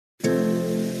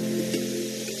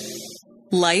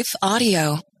Life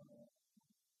Audio.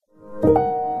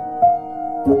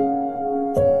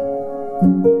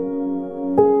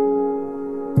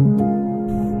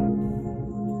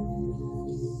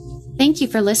 Thank you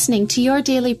for listening to Your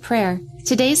Daily Prayer.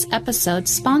 Today's episode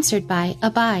sponsored by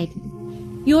Abide.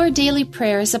 Your Daily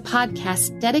Prayer is a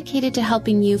podcast dedicated to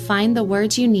helping you find the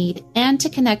words you need and to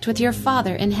connect with your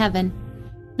Father in heaven.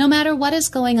 No matter what is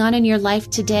going on in your life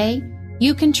today,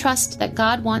 you can trust that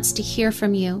God wants to hear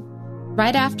from you.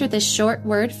 Right after this short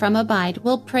word from Abide,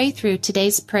 we'll pray through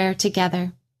today's prayer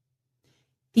together.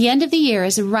 The end of the year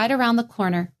is right around the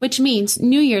corner, which means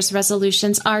New Year's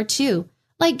resolutions are too,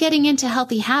 like getting into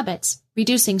healthy habits,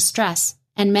 reducing stress,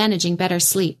 and managing better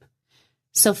sleep.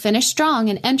 So finish strong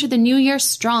and enter the new year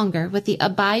stronger with the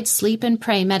Abide Sleep and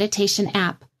Pray Meditation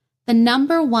app, the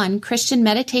 #1 Christian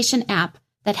meditation app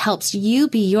that helps you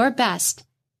be your best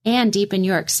and deepen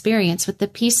your experience with the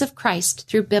peace of Christ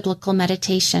through biblical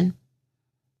meditation.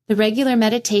 The regular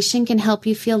meditation can help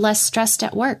you feel less stressed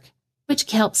at work,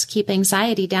 which helps keep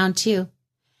anxiety down too.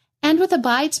 And with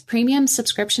Abide's premium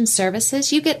subscription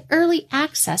services, you get early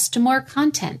access to more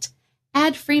content,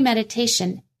 ad-free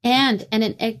meditation, and an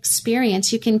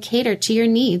experience you can cater to your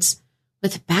needs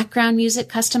with background music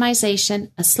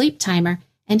customization, a sleep timer,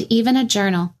 and even a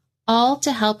journal, all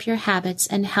to help your habits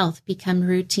and health become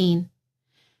routine.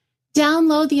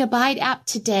 Download the Abide app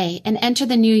today and enter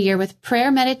the new year with prayer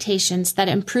meditations that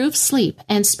improve sleep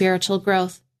and spiritual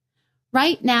growth.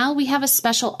 Right now, we have a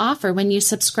special offer when you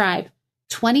subscribe,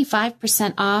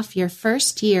 25% off your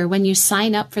first year when you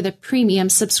sign up for the premium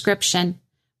subscription,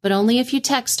 but only if you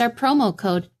text our promo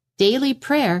code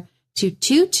DAILYPRAYER to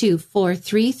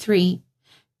 22433.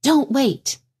 Don't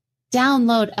wait.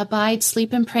 Download Abide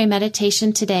Sleep and Pray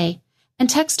Meditation today and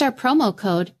text our promo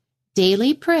code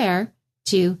DAILYPRAYER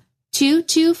to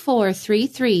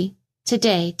 22433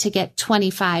 today to get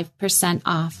 25%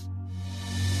 off.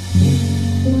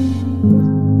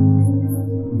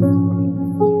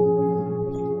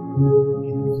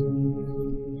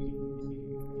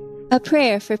 A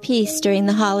Prayer for Peace During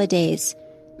the Holidays,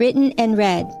 written and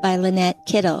read by Lynette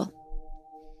Kittle.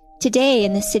 Today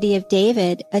in the city of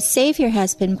David, a Savior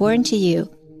has been born to you.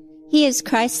 He is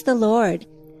Christ the Lord,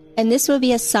 and this will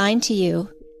be a sign to you.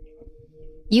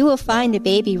 You will find a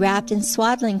baby wrapped in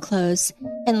swaddling clothes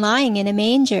and lying in a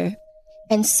manger.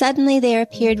 And suddenly there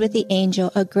appeared with the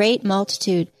angel a great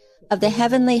multitude of the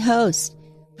heavenly host,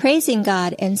 praising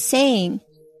God and saying,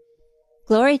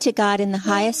 Glory to God in the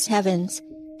highest heavens,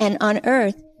 and on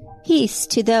earth peace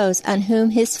to those on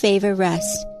whom his favor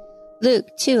rests. Luke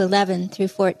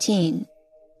 2:11-14.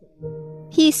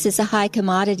 Peace is a high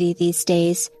commodity these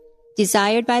days,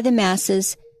 desired by the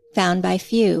masses, found by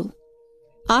few.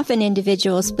 Often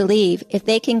individuals believe if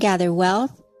they can gather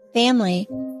wealth, family,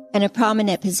 and a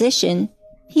prominent position,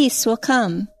 peace will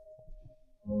come.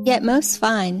 Yet most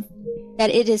find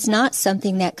that it is not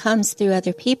something that comes through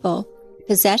other people,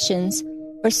 possessions,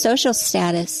 or social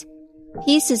status.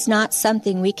 Peace is not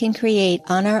something we can create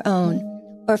on our own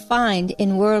or find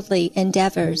in worldly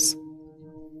endeavors.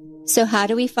 So how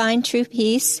do we find true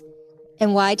peace?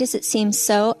 And why does it seem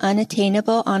so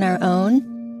unattainable on our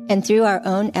own and through our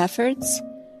own efforts?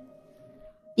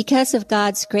 Because of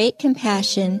God's great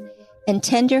compassion and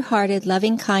tender-hearted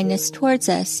loving kindness towards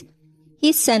us,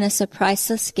 He sent us a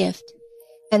priceless gift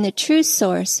and the true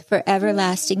source for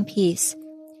everlasting peace,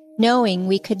 knowing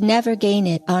we could never gain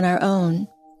it on our own.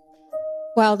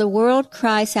 While the world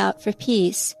cries out for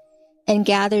peace and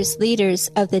gathers leaders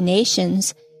of the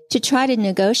nations to try to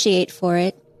negotiate for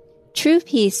it, true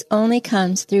peace only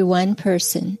comes through one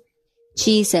person,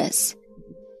 Jesus.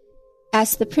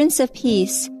 As the Prince of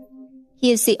Peace, He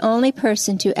is the only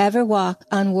person to ever walk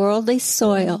on worldly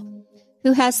soil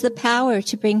who has the power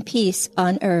to bring peace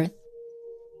on earth.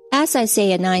 As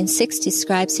Isaiah 9:6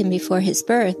 describes Him before His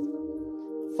birth,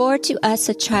 For to us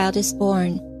a child is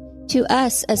born, to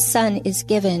us a son is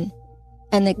given,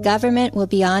 and the government will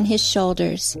be on His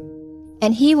shoulders.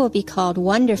 And He will be called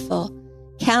Wonderful,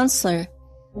 Counselor,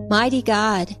 Mighty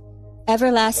God,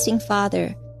 Everlasting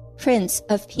Father, Prince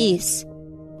of Peace.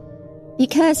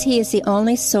 Because He is the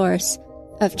only source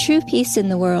of true peace in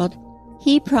the world,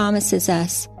 He promises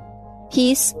us,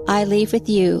 Peace I leave with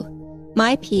you,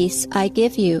 my peace I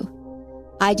give you.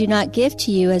 I do not give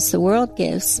to you as the world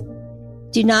gives.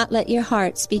 Do not let your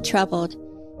hearts be troubled,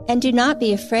 and do not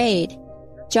be afraid.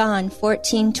 John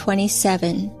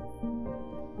 14:27.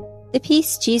 The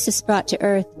peace Jesus brought to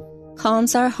earth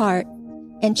calms our heart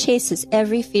and chases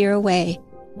every fear away.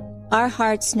 Our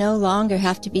hearts no longer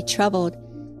have to be troubled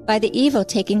by the evil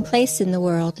taking place in the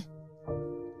world.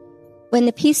 When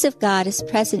the peace of God is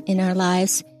present in our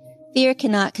lives, fear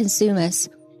cannot consume us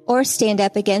or stand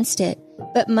up against it,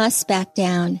 but must back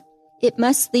down. It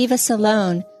must leave us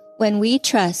alone when we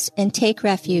trust and take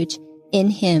refuge in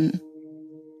Him.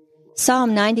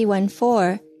 Psalm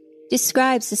 91:4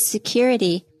 describes the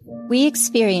security we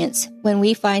experience when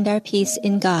we find our peace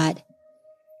in God.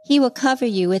 He will cover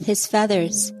you with His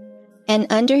feathers, and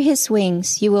under His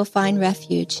wings you will find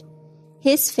refuge.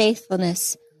 His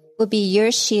faithfulness will be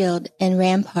your shield and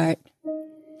rampart.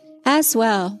 As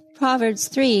well, Proverbs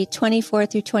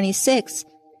 3:24-26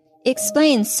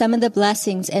 explains some of the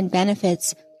blessings and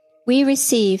benefits we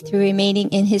receive through remaining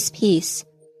in His peace.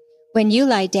 When you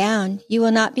lie down, you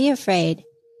will not be afraid.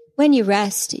 When you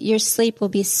rest, your sleep will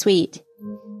be sweet.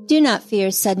 Do not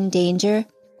fear sudden danger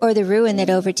or the ruin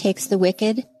that overtakes the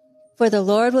wicked, for the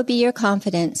Lord will be your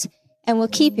confidence and will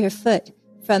keep your foot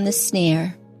from the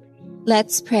snare.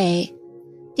 Let's pray.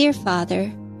 Dear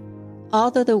Father,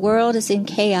 although the world is in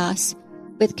chaos,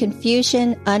 with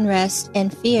confusion, unrest,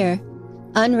 and fear,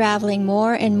 unraveling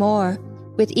more and more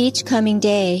with each coming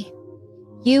day,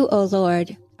 You, O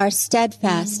Lord, are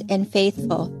steadfast and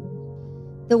faithful,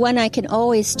 the one I can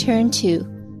always turn to,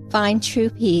 find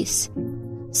true peace.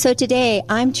 So today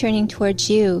I'm turning towards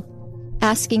You,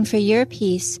 asking for Your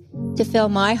peace to fill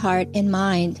my heart and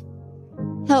mind.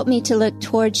 Help me to look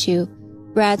towards You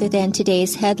rather than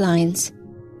today's headlines.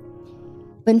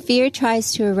 When fear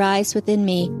tries to arise within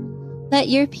me, let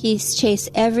Your peace chase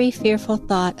every fearful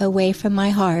thought away from my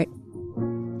heart.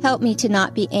 Help me to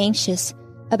not be anxious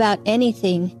about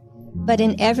anything, but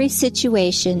in every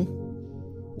situation,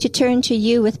 to turn to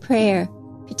You with prayer,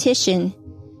 petition,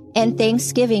 and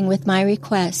thanksgiving with my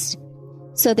request,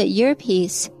 so that Your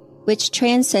peace, which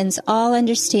transcends all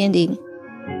understanding,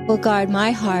 will guard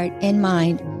my heart and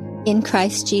mind in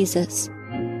Christ Jesus.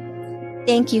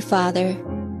 Thank You, Father,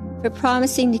 for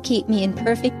promising to keep me in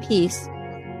perfect peace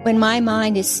when my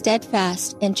mind is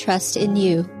steadfast and trust in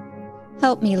You.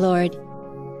 Help me, Lord,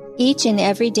 each and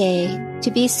every day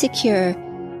to be secure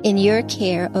in Your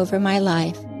care over my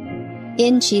life.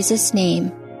 In Jesus'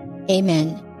 name,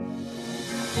 amen.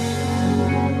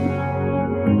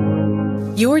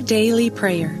 Your Daily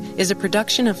Prayer is a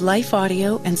production of Life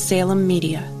Audio and Salem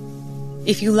Media.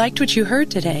 If you liked what you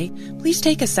heard today, please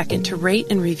take a second to rate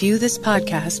and review this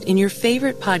podcast in your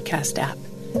favorite podcast app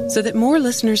so that more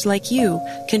listeners like you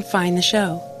can find the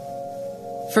show.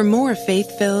 For more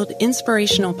faith-filled,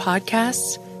 inspirational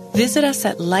podcasts, visit us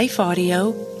at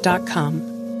lifeaudio.com.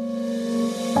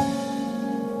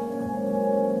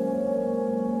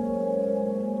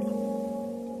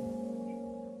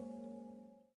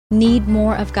 Need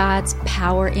more of God's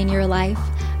power in your life?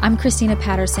 I'm Christina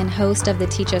Patterson, host of the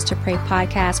Teach Us to Pray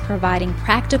podcast, providing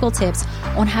practical tips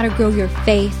on how to grow your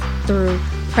faith through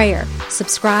prayer.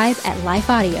 Subscribe at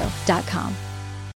lifeaudio.com.